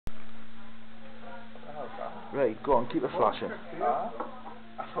Right, go on, keep it flashing.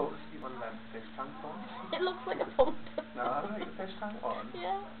 I thought it was one of them fish tank ones. It looks like a pump. No, I like the fish tank one.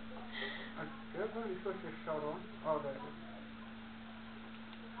 Yeah. You're going to switch your shot on. Oh, there it is.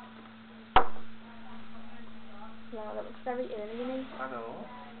 Yeah, that looks very alien-y. I know.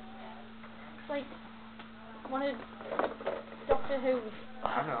 It's like one of Doctor Who's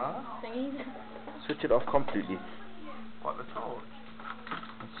I know. thingies. Switch it off completely. What, the torch?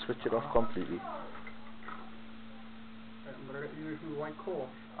 Switch it off completely. I'm going to let you use the white core.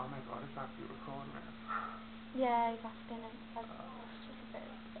 Oh my god, it's actually recording it. Yeah, he's asking it. It's just a bit.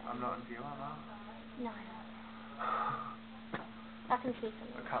 I'm not in view, am I? No. I can see The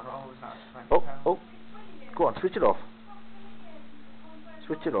something. camera always has 20 Oh, pounds. oh. Go on, switch it off.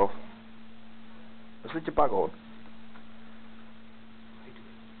 Switch it off. Switch it back on.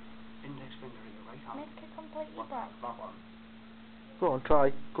 Index finger in the right hand. Make it completely bright. That one. Go on,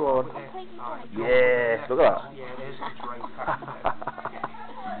 try. Go on. Completely bright. Yes, look at that. Yeah, it is. It's right.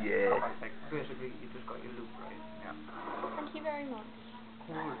 Yeah. Basically, you just got your loop right. Yeah. Thank you very much.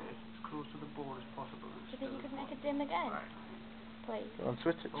 Hold it as close to the board as possible. Do you think you could make it dim again? Right. Please. Go on,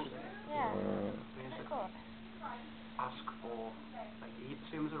 switch it. Yeah. Basically, Good. ask for, like,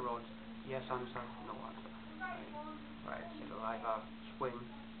 same as a rod, yes answer, no answer. Right. It'll either swing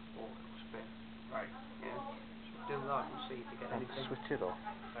or it'll spin. Right. Yeah. So do that and see if you get anything. Switch it off.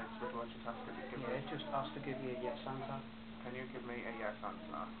 Right, so what just ask it to give me? Just ask to give you a yes answer. Can you give me a yes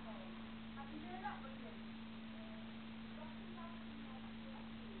answer?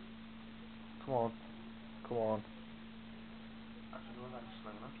 Come on. Come on. I don't know that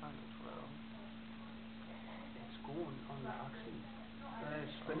swing, I'm trying to twirl. It's going on the axis.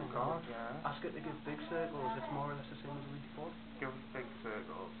 It's spinning. Oh God, yeah. Ask it to give big circles, it's more or less the same as we before. Give big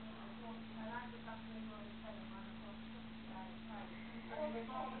circles.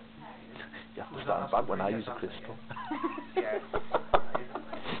 You have to stand back when I use a crystal. Yes.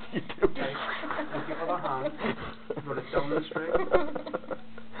 You do. Right. With your other hand, run it down the string,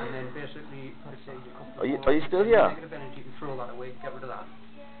 and then basically, let's say you Are you still here? negative